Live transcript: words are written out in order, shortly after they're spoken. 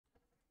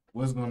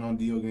What's going on,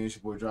 Dio Game? It's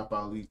your boy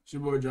Dropout Lee. It's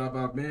your boy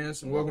Dropout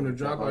Bands, and welcome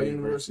to Dropout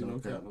University. No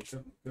cap.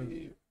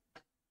 Yeah.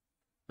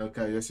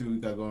 Okay, let's see what we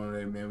got going on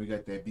there, man. We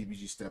got that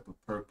BBG Steppaa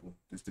purple.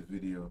 This the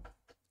video.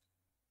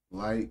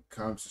 Like,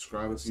 comment,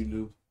 subscribe if you're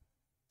new.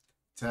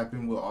 Tap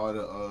in with all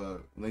the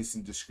links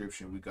in the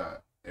description. We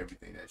got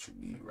everything that you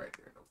need right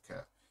there. No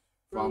cap.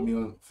 Follow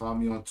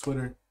me on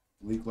Twitter,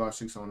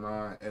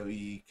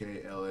 Leeklar609,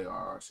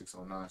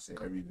 LEEKLARR609. Say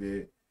every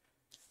vid.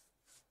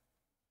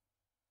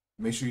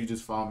 Make sure you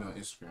just follow me on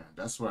Instagram.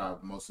 That's where I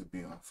mostly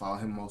be on. Follow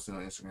him mostly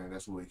on Instagram.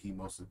 That's what he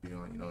mostly be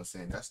on. You know what I'm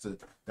saying?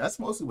 That's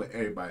mostly what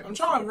everybody. I'm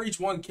trying to reach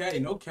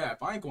 1K. No cap.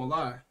 I ain't gonna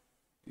lie.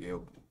 Yeah,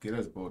 get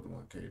us both to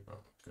 1K, bro.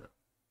 Okay.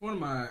 What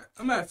am I?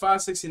 I'm at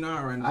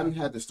 569 right now. I done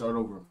had to start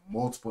over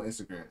multiple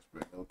Instagrams,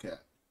 bro. No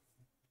cap.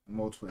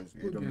 Multiple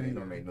Instagrams. It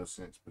don't make no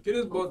sense. But get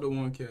us both to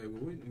 1K.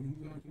 But we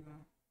keep going.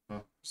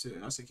 Huh?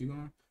 I said keep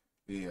going.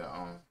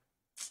 Yeah.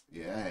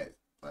 Yeah. I had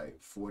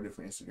like 4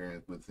 different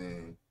Instagrams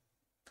within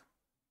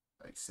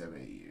like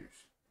 7-8 years.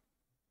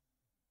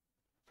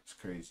 It's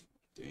crazy.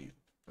 Damn.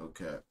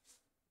 Okay.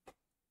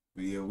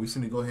 But yeah, we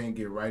finna go ahead and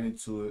get right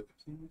into it.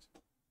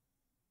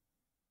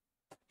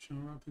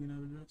 Sean Rob picking up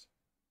a dress?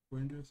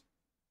 Wearing dress?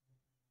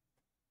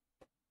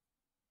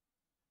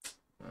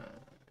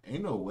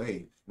 Ain't no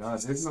way. Nah,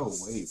 there's no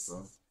way,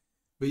 bro.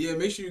 But yeah,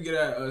 make sure you get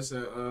at us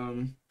at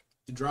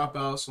the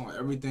Dropouts on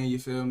everything, you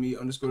feel me? _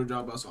 the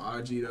Dropouts on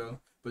IG though.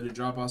 But the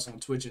Dropouts on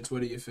Twitch and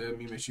Twitter, you feel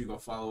me? Make sure you go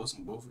follow us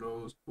on both of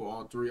those. Well,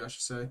 all 3, I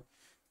should say. You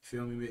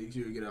feel me? Make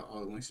sure you get out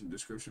all the links in the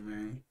description,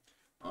 man.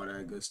 All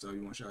that good stuff.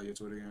 You want to shout out your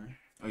Twitter again?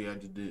 Oh, yeah, I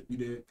just did. You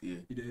did? Yeah.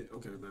 You did?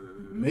 Okay.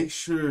 Make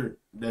sure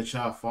that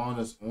y'all following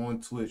us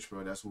on Twitch,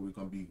 bro. That's where we're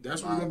going to be.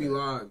 That's where we're going to be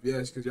live.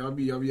 Yes, because y'all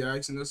be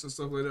asking us and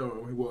stuff like that.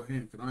 Or, well,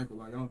 him, because I ain't going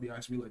to lie. Y'all don't be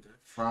asking me like that.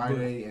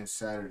 Friday and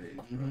Saturday.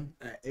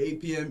 At 8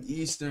 p.m.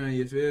 Eastern,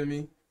 you feel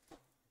me?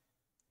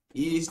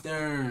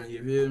 Eastern,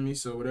 you feel me?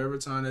 So whatever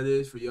time that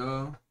is for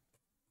y'all.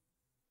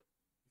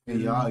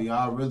 And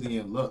y'all really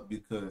in luck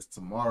because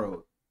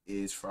tomorrow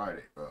is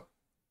Friday, bro.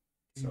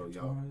 So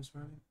tomorrow is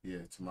Friday? Yeah,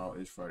 tomorrow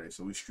is Friday.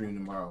 So we stream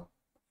tomorrow.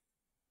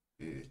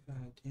 Yeah.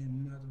 God damn,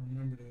 I'm not gonna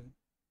remember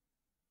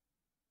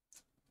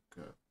that.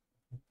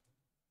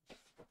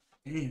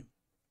 Okay.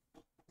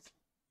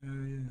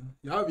 Damn.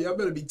 Y'all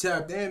better be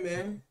tapped in,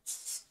 man.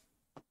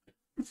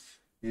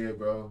 Yeah,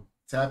 bro.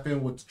 Tap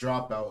in with the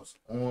Dropouts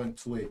on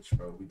Twitch,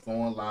 bro. We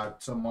going live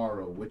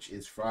tomorrow, which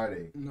is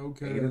Friday.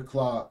 Okay. 8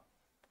 o'clock.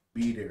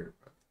 Be there,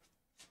 bro.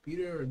 Be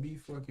there or be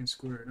fucking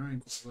squared. I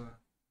ain't gonna lie.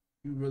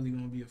 You really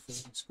gonna be a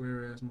fucking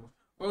square ass motherfucker.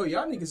 Oh,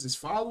 y'all niggas is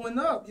following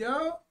up,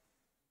 yo.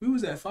 We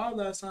was at 5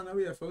 last time. Now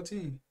we at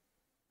 14.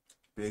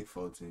 Big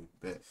 14.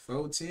 Bet.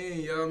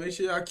 14, yo. Make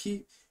sure y'all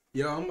keep.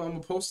 Yo, I'm gonna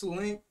post the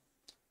link.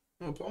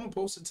 I'm gonna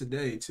post it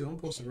today too. I'm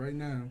gonna post it right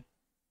now.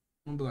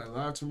 I'm gonna be like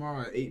live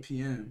tomorrow at 8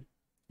 p.m.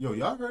 Yo,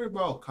 y'all heard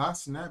about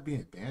Costinat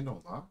being banned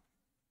on live?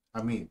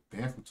 I mean,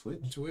 banned from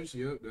Twitch. Twitch,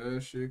 yep,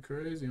 that shit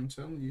crazy. I'm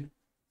telling you.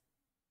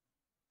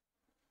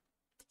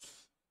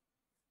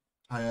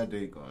 How y'all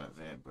day going,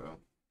 man, bro?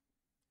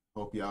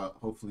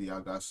 Hopefully y'all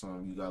got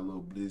some. You got a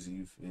little blizzy,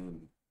 you feel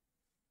me?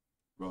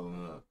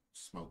 Rolling up,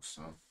 smoke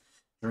some,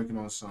 drinking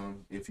on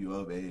some. If you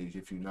of age,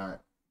 if you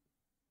not,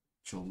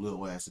 your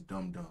little ass a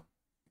dum.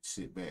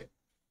 Sit back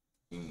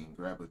and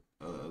grab a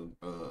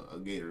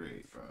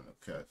Gatorade, bro.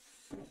 Okay,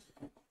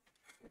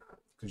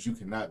 because you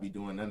cannot be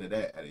doing none of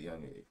that at a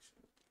young age.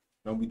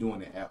 Don't be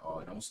doing it at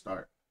all. Don't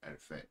start at a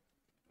fact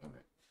on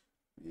that.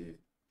 Yeah.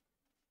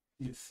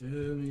 You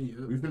feel me?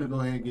 Yep. We're gonna go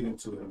ahead and get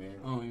into it, man.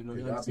 I don't even know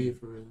y'all see it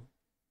for real.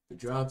 The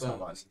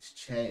Dropouts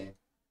chatting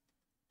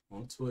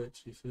on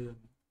Twitch. You feel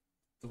me?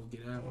 Don't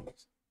get out.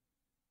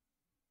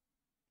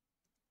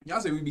 Y'all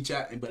say we be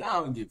chatting, but I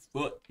don't give a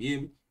fuck. You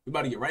hear me? We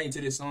about to get right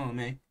into this song,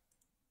 man.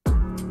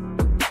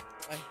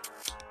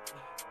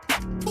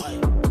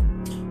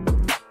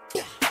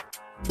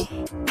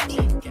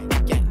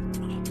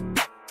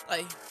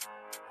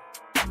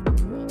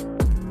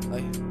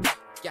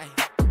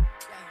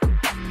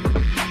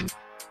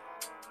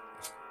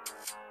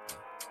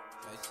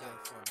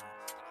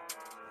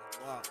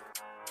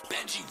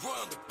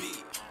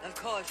 Of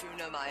course, you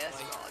know my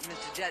escort,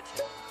 Mr.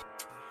 Jetson.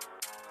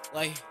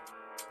 like.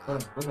 I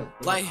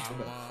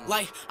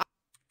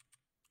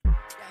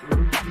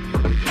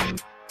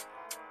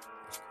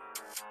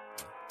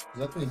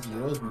think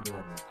D-Rose be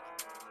doing that.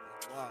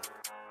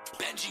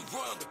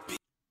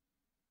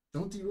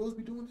 Don't D-Rose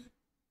be doing that?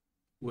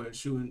 Well,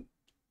 shooting,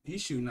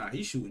 he's shooting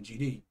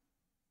GD.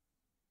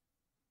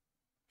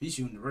 He's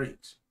shooting the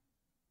rakes.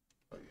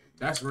 Oh, yeah.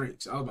 That's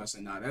rakes. I was about to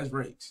say, nah, that's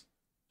rakes.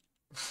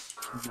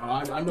 No,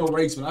 I know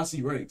rakes when I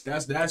see rakes.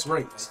 That's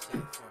rakes.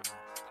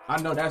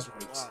 I know that's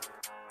rakes.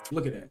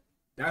 Look at that.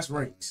 That's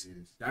rakes.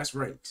 That's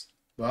rakes.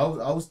 But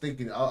I was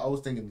thinking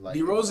like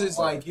D-Rose is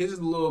like his is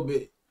a little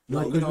bit.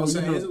 Like, you know what I'm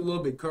saying? It's a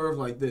little bit curved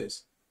like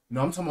this.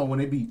 No, I'm talking about when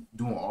they be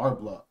doing R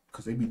block,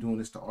 because they be doing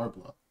this to R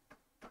block.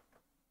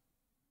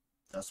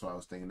 That's why I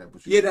was thinking that.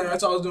 But yeah,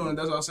 that's what I was doing.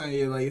 That's what I was saying.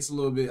 Yeah, like it's a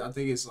little bit. I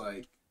think it's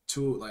like it's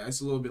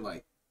a little bit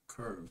like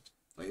curved.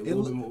 Like a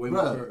little bit more, way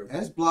more curved.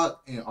 S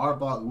block and R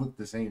block look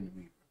the same to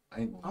me. I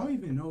ain't I gonna don't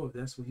even know if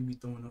that's what he be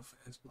throwing up for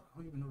S block. I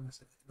don't even know if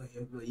that's like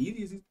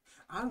he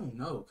I don't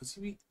know, cause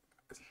he be.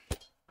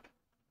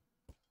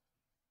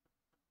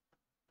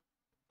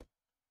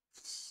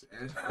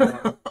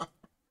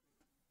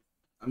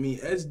 I mean,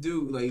 S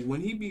dude, like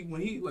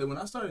when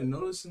I started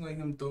noticing like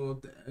him throw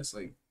up the S,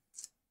 like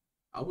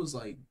I was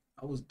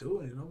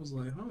doing it. I was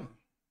like, huh.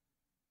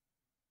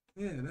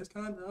 Yeah, that's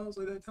kind of. I was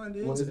like, that kind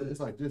of well, is. it's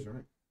like this,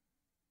 right?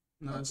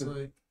 No, it's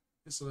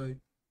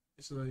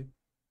like.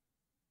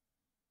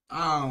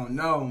 I don't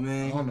know,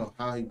 man. I don't know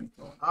how he be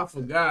throwing. I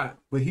forgot.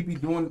 But he be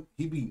throwing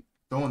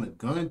a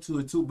gun to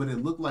it too. But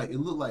it looked like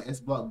S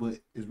block, but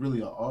it's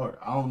really a R.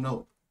 I don't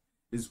know.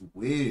 It's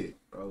weird,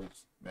 bro.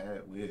 It's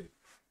mad weird.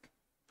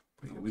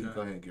 But yeah, we can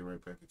go ahead and get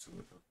right back into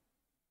it though.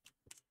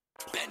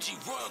 Benji,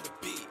 run the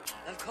beat.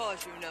 Of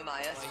course you know my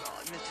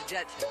escort, Mr.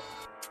 Jetson.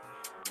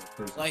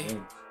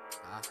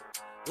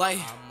 Like,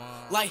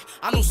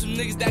 I know some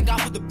niggas that got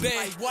put the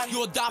bed.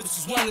 Your dobbins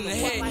is one in the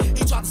head.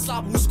 He tried to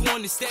stop, we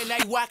scoring instead. Now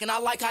he whacking. I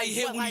like how he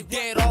hit when he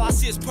dead. All I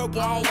see is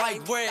purple, I don't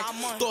like red.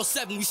 Throw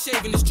 7, we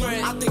shaving his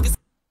dread. I think it's.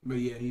 But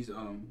yeah, he's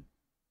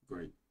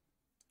great.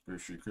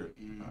 Great street crib.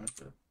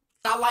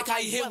 I like how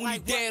he hit when he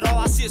dead. All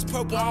I see is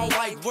purple, I don't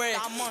like red.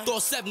 Throw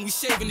 7, we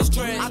shaving his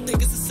dread. I think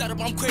it's a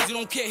setup, I'm crazy,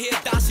 don't care. Here,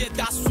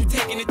 that's we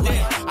taking it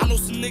there. I know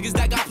some niggas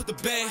that got put the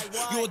bed.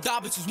 Your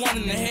dobbins was one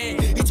in the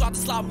head. He tried to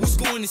slap, we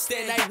scoring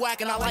instead. Now he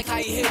whacking. I like how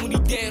he hit when he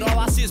dead. All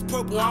I see is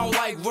purple, I don't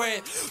like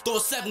red. Throw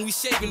 7, we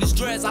shaving his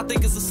dreads. I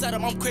think it's a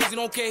setup, I'm crazy,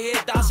 don't care.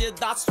 Here,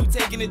 that's we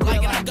taking it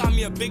there. Like, I got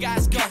me a big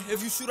ass gun.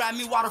 If you shoot at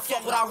me, why the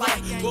fuck would I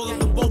run? Roll up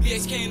the boat,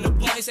 BHK in the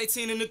blunt. It's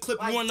 18 in the clip,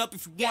 you run up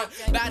if you want.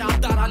 Bad, I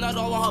thought I nut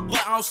all on her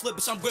butt. I don't slip,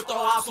 bitch, I'm gripped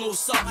all house, know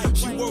what's up.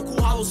 She work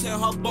cool, hollows in her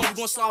bum. We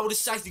gon' slide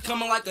with the shiesty,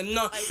 coming like a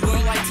nun. We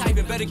don't like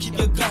typing, better keep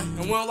your gun.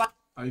 And we don't like.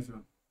 How you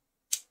feel?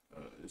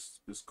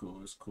 It's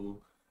cool. It's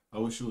cool. I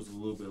wish it was a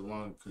little bit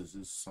longer because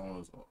this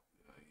song is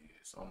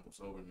it's almost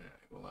over, man.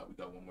 I ain't gonna lie, we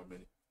got 1 more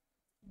minute,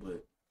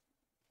 but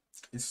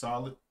it's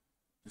solid.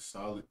 It's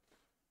solid.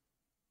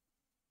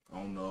 I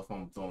don't know if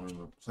I'm throwing in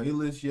a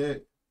playlist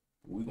yet,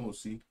 but we gonna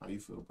see how you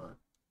feel about it.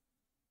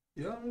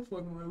 Yeah, I'm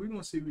fucking with it. We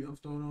gonna see if I'm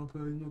throwing on a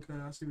playlist. No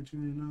cap. I see what you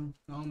mean now.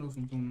 I don't know if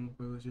I'm throwing on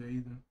a playlist yet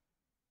either.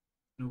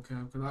 No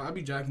cap. Cause I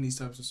be jacking these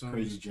types of songs.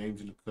 Crazy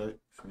James in the cut,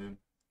 man.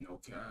 No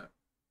cap.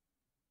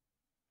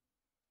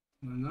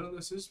 None of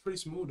this is pretty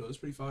smooth though. It's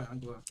pretty fire. I'm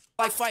glad.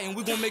 Like fighting,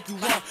 we gon' make you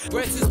run.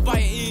 Reds is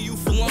biting in you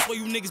for lunch while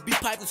you niggas be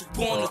piping to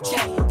go on the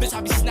chat. Bitch,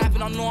 I be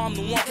snapping, I know I'm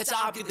the one. Catch a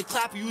op, get the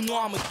clapper, you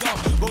know I'm a dumb.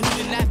 Bro,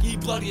 need a napkin, he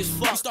bloody as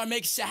fuck. We start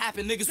making shit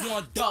happen, niggas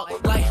want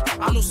duck. Like,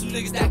 I know some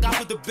niggas that got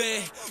put the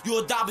bed. You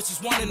a dog, bitch,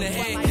 just one in the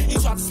head. He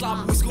tried to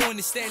slap, we scoring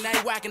the stand. Now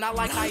he whacking, I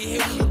like how he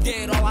hit when he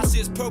dead. All I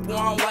see is purple,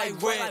 I don't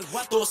like red.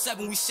 Throw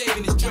 7, we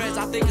shaving his dreads.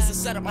 I think it's a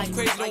setup, I'm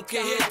crazy, don't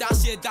care. Here,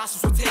 that's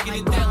we taking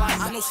it there. Like,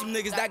 I know some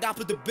niggas that got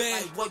put the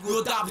bed.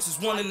 You a dog, bitch,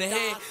 just one in the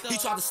head. He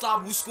tried to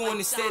slap, we scoring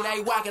instead. Now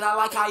he whacking, I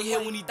like how he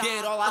hit when he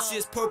dead. All I see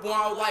is purple,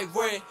 I don't like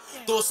red.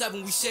 Throw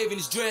 7, we shaving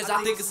his dreads.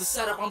 I think it's a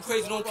setup, I'm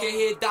crazy, don't care.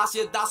 Here,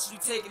 that's we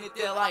taking it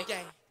there. Like,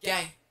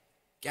 gang.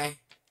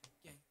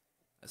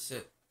 That's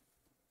it.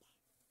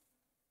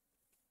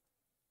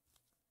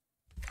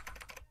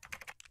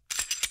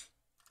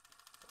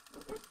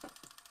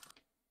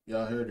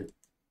 Y'all heard it.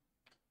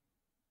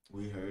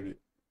 We heard it.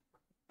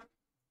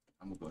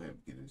 I'm gonna go ahead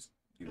and get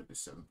it to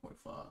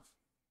 7.5.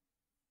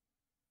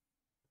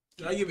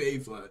 I give it A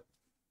flat.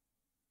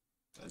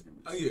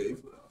 I give it A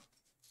flat.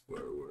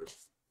 Word.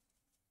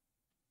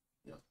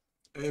 Yeah.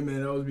 Hey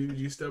man, that was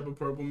BBG Steppaa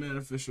Purple Man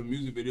official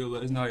music video.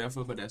 Let us know how y'all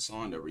feel about that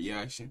song, the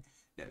reaction,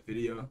 that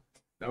video.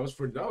 That was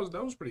pretty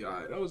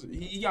alright.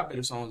 He got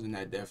better songs than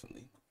that,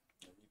 definitely.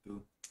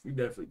 We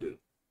definitely do.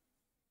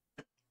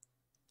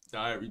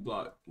 Diary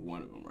Block,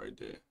 one of them right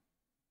there.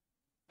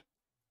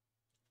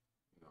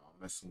 You know, I'm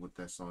messing with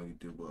that song you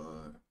did with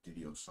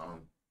Didio's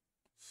song.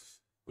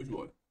 Which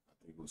one?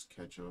 I think it was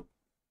Catch Up.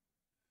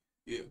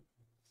 Yeah,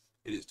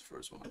 it is the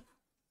first one.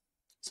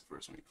 It's the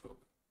first one you put.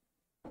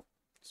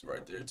 It's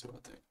right there too, I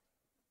think.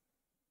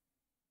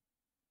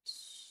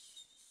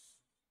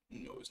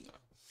 No, it's not.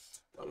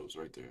 Thought it was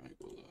right there. I ain't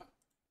gonna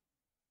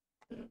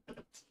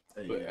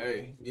lie. But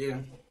hey, yeah.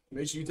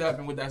 Make sure you tap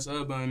in with that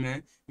sub button,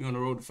 man. We on the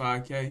road to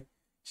 5K.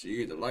 So you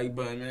hit the like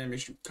button, man. Make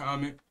sure you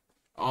comment.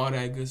 All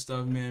that good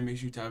stuff, man. Make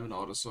sure you tap in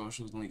all the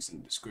socials, links in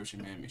the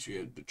description, man. Make sure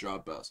you hit the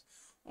dropouts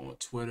on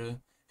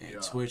Twitter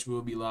and Twitch.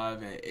 Will be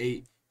live at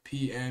 8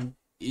 p.m.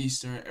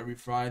 Eastern every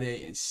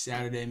Friday and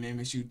Saturday, man.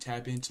 Make sure you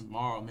tap in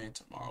tomorrow, man.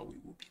 Tomorrow we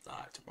will be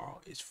live.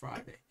 Tomorrow is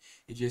Friday.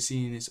 If you're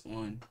seeing this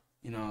on,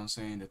 you know what I'm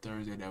saying, the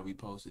Thursday that we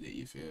posted it,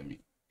 you feel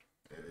me?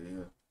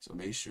 Yeah. So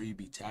make sure you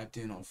be tapped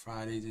in on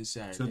Fridays and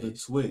Saturdays. To the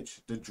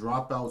Twitch. The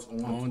dropouts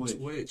on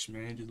Twitch,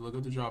 man. Just look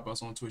up the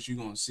dropouts on Twitch. You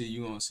gonna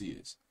see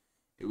us.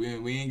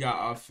 We ain't got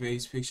our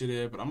face picture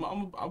there, but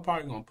I'm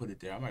probably gonna put it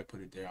there. I might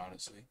put it there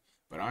honestly.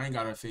 But I ain't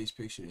got our face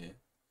picture there.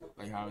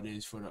 Like how it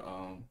is for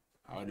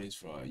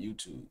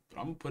YouTube. But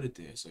I'm gonna put it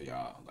there so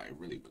y'all like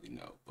really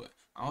know. But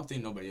I don't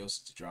think nobody else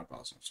is to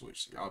dropouts on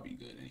Twitch, so y'all be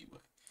good anyway.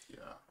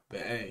 Yeah.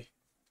 But hey,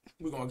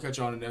 we're gonna catch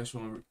y'all on the next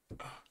one.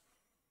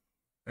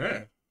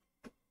 Yeah.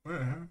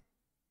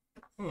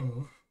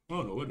 Oh, I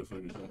don't know what the fuck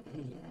is that.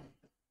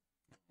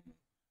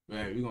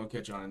 Man, we're gonna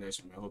catch y'all on the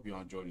next one, man. Hope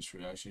y'all enjoyed this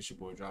reaction. It's your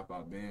boy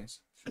Dropout Bands.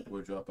 It's your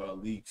boy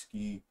Dropout Leak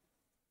Ski.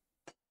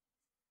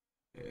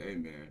 Hey,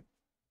 man.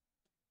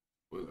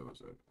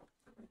 What's up?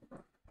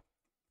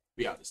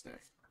 We out this thing.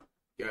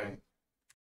 Gang.